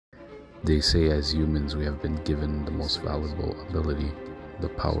They say as humans we have been given the most valuable ability, the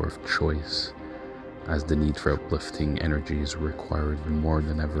power of choice. As the need for uplifting energy is required more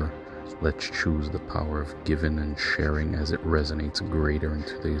than ever, let's choose the power of giving and sharing as it resonates greater in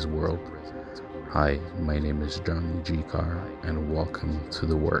today's world. Hi, my name is Gicar, and welcome to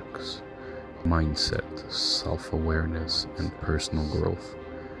The Works. Mindset, self-awareness, and personal growth,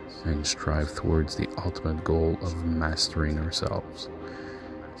 and strive towards the ultimate goal of mastering ourselves.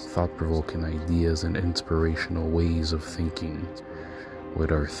 Thought-provoking ideas and inspirational ways of thinking.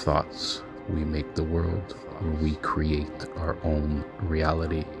 With our thoughts, we make the world, we create our own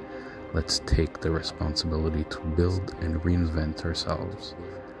reality. Let's take the responsibility to build and reinvent ourselves.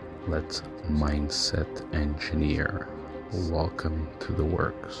 Let's mindset engineer. Welcome to The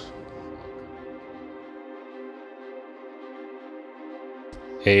Works.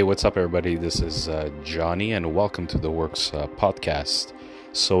 Hey, what's up, everybody? This is Johnny, and welcome to The Works podcast.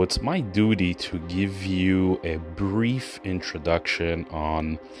 So it's my duty to give you a brief introduction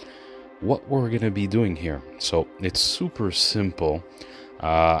on what we're going to be doing here. So it's super simple.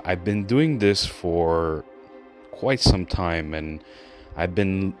 I've been doing this for quite some time, and I've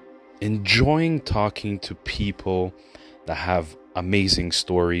been enjoying talking to people that have amazing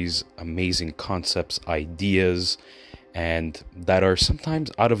stories, amazing concepts, ideas, and that are sometimes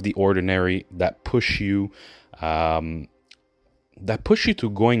out of the ordinary, that push you to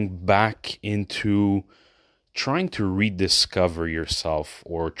going back into trying to rediscover yourself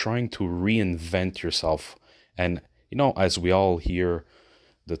or trying to reinvent yourself. And as we all hear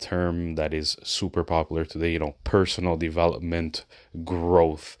the term that is super popular today, personal development,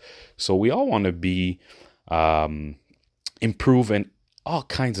 growth. So we all want to be improve in all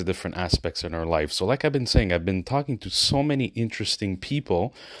kinds of different aspects in our life. So like I've been saying, I've been talking to so many interesting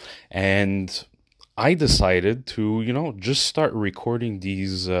people, and I decided to, just start recording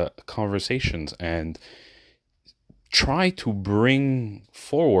these conversations and try to bring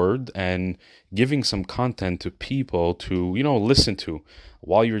forward and giving some content to people to, listen to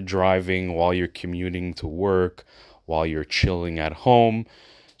while you're driving, while you're commuting to work, while you're chilling at home.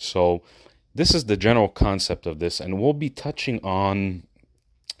 So this is the general concept of this, and we'll be touching on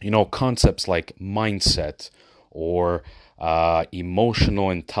concepts like mindset or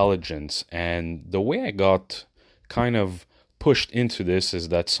emotional intelligence. And the way I got kind of pushed into this is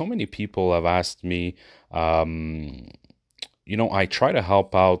that so many people have asked me, I try to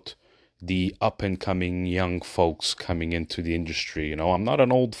help out the up and coming young folks coming into the industry. I'm not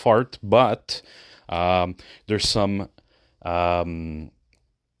an old fart, but there's some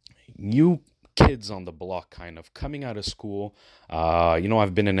new kids on the block kind of coming out of school.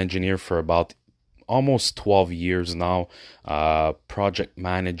 I've been an engineer for about almost 12 years now, project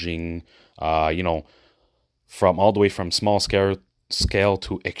managing, from all the way from small scale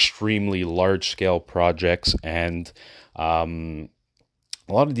to extremely large scale projects. And a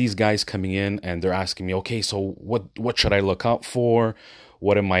lot of these guys coming in and they're asking me, okay, so what should I look out for?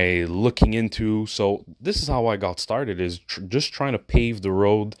 What am I looking into? So this is how I got started, is just trying to pave the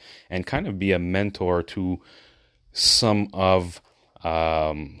road and kind of be a mentor to some of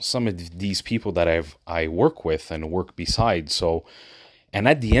these people that I work with and work beside. So, and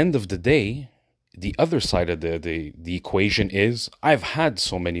at the end of the day, the other side of the equation is I've had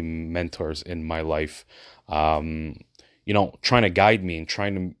so many mentors in my life, trying to guide me and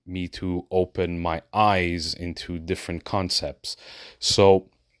trying me to open my eyes into different concepts. So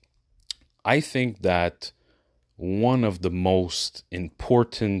I think that one of the most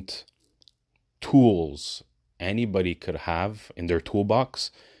important tools anybody could have in their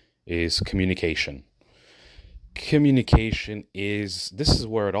toolbox is communication. This is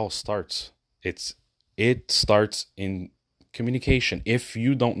where it all starts. It starts in communication. If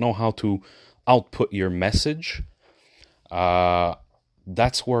you don't know how to output your message,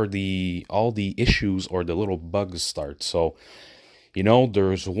 that's where all the issues or the little bugs start. So,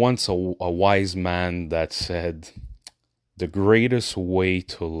 there's once a wise man that said, the greatest way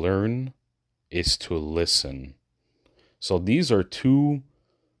to learn is to listen. So these are two,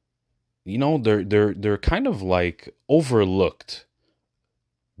 they're kind of like overlooked.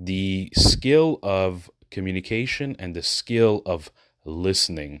 The skill of communication and the skill of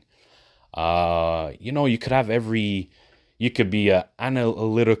listening. You could have you could be an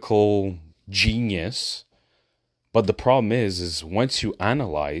analytical genius, but the problem is once you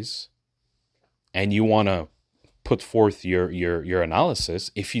analyze and you want to put forth your analysis,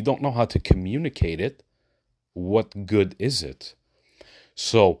 if you don't know how to communicate it, what good is it?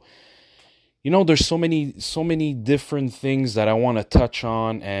 So, there's so many different things that I want to touch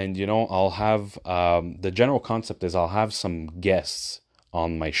on, and I'll have the general concept is I'll have some guests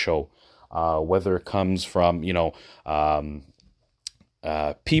on my show. whether it comes from,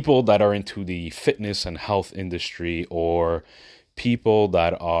 people that are into the fitness and health industry, or people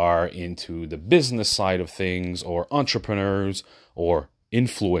that are into the business side of things, or entrepreneurs, or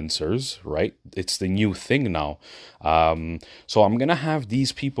influencers, right? It's the new thing now. So I'm going to have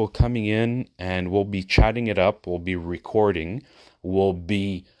these people coming in, and we'll be chatting it up. We'll be recording. We'll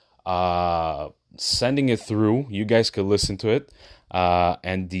be sending it through. You guys could listen to it.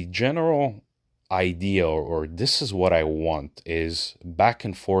 And the general idea, or this is what I want, is back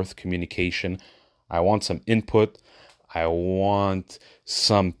and forth communication. I want some input. I want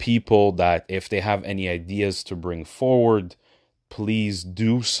some people that if they have any ideas to bring forward, please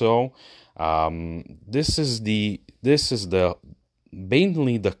do so. This is the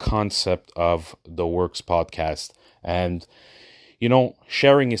mainly the concept of the Works podcast. And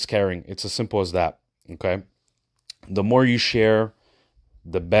sharing is caring. It's as simple as that. Okay. The more you share,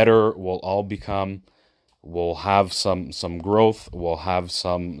 the better we'll all become. We'll have some growth. We'll have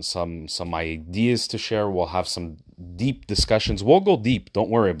some ideas to share. We'll have some deep discussions. We'll go deep. Don't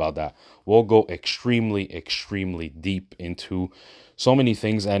worry about that. We'll go extremely, extremely deep into so many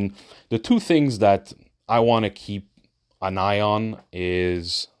things. And the two things that I want to keep an eye on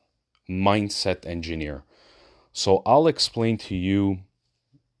is mindset engineer. So I'll explain to you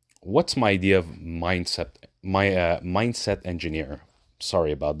what's my idea of mindset engineer.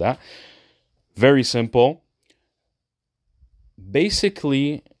 Sorry about that. Very simple.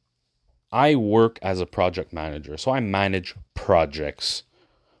 Basically, I work as a project manager. So I manage projects.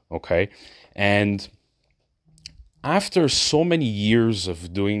 Okay. And after so many years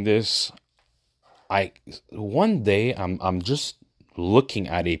of doing this, one day I'm just looking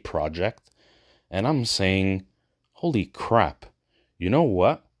at a project and I'm saying, holy crap, you know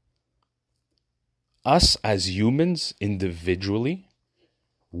what? Us as humans individually,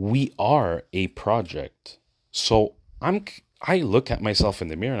 we are a project. So I look at myself in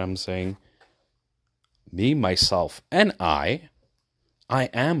the mirror and I'm saying, me, myself, and I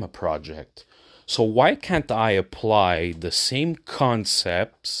am a project. So why can't I apply the same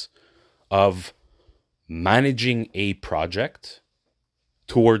concepts of managing a project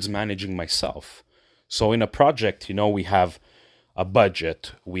towards managing myself? So in a project, we have a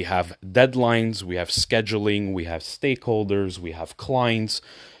budget, we have deadlines, we have scheduling, we have stakeholders, we have clients,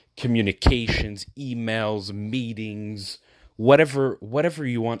 communications, emails, meetings, whatever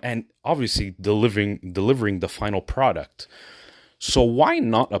you want, and obviously delivering the final product. So why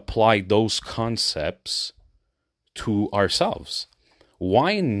not apply those concepts to ourselves?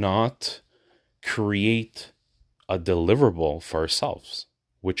 Why not create a deliverable for ourselves?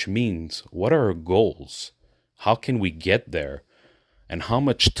 Which means, what are our goals? How can we get there? And how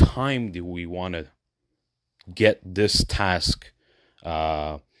much time do we want to get this task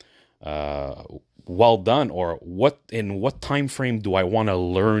well done? Or in what time frame do I want to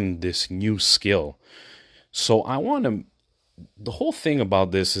learn this new skill? So the whole thing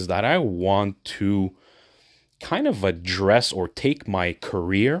about this is that I want to kind of address or take my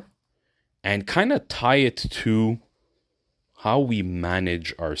career and kind of tie it to how we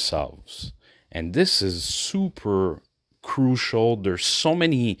manage ourselves. And this is super crucial.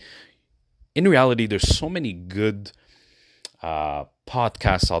 In reality, there's so many good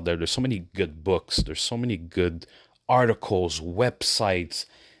podcasts out there. There's so many good books. There's so many good articles, websites,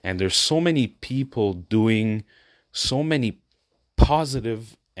 and there's so many people doing so many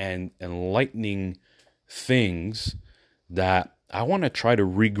positive and enlightening things that I want to try to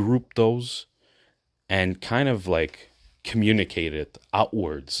regroup those and kind of communicate it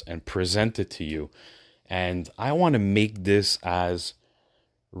outwards and present it to you. And I want to make this as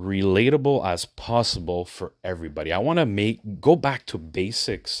relatable as possible for everybody. I want to go back to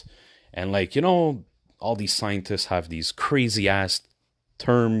basics. And all these scientists have these crazy ass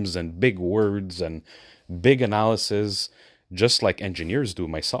terms and big words and big analysis, just like engineers do.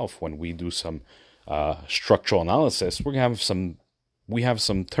 Myself, when we do some structural analysis, we have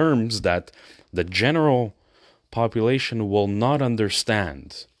some terms that the general population will not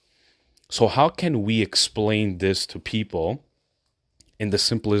understand. So how can we explain this to people in the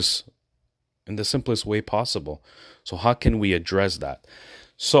simplest way possible? So how can we address that?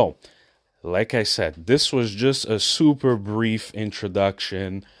 So, like I said, this was just a super brief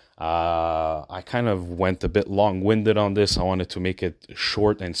introduction. I kind of went a bit long-winded on this. I wanted to make it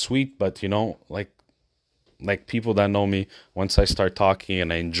short and sweet, but like people that know me, once I start talking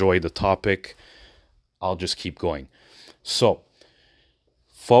and I enjoy the topic, I'll just keep going. So,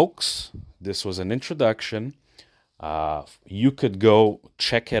 folks, this was an introduction. You could go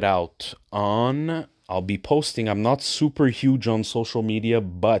check it out on I'll be posting. I'm not super huge on social media,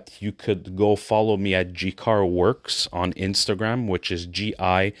 but you could go follow me at Gicar Works on Instagram, which is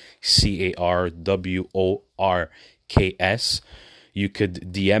GICARWORKS. You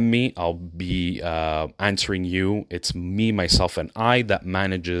could DM me. I'll be answering you. It's me, myself, and I that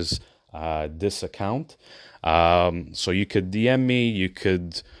manages this account. So you could DM me. You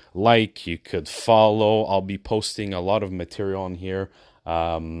could you could follow. I'll be posting a lot of material on here.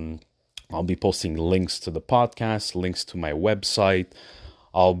 I'll be posting links to the podcast, links to my website.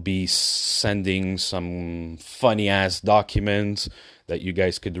 I'll be sending some funny ass documents that you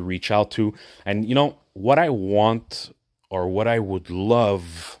guys could reach out to. And you know, what I want or what I would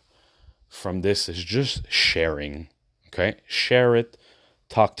love from this is just sharing. Okay? Share it,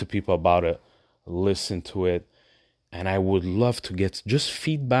 talk to people about it, listen to it. And I would love to get just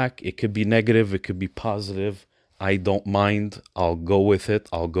feedback. It could be negative, it could be positive. I don't mind. I'll go with it.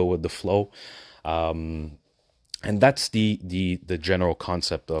 I'll go with the flow. And that's the general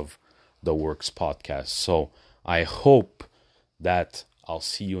concept of the Works podcast. So I hope that I'll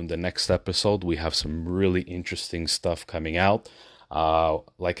see you in the next episode. We have some really interesting stuff coming out.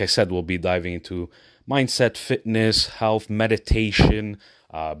 Like I said, we'll be diving into mindset, fitness, health, meditation,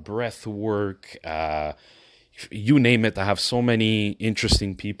 breath work, you name it. I have so many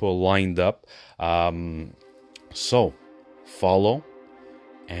interesting people lined up. So follow,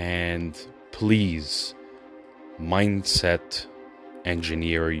 and please mindset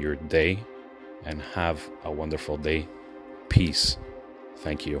engineer your day and have a wonderful day. Peace.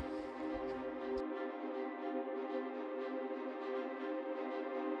 Thank you.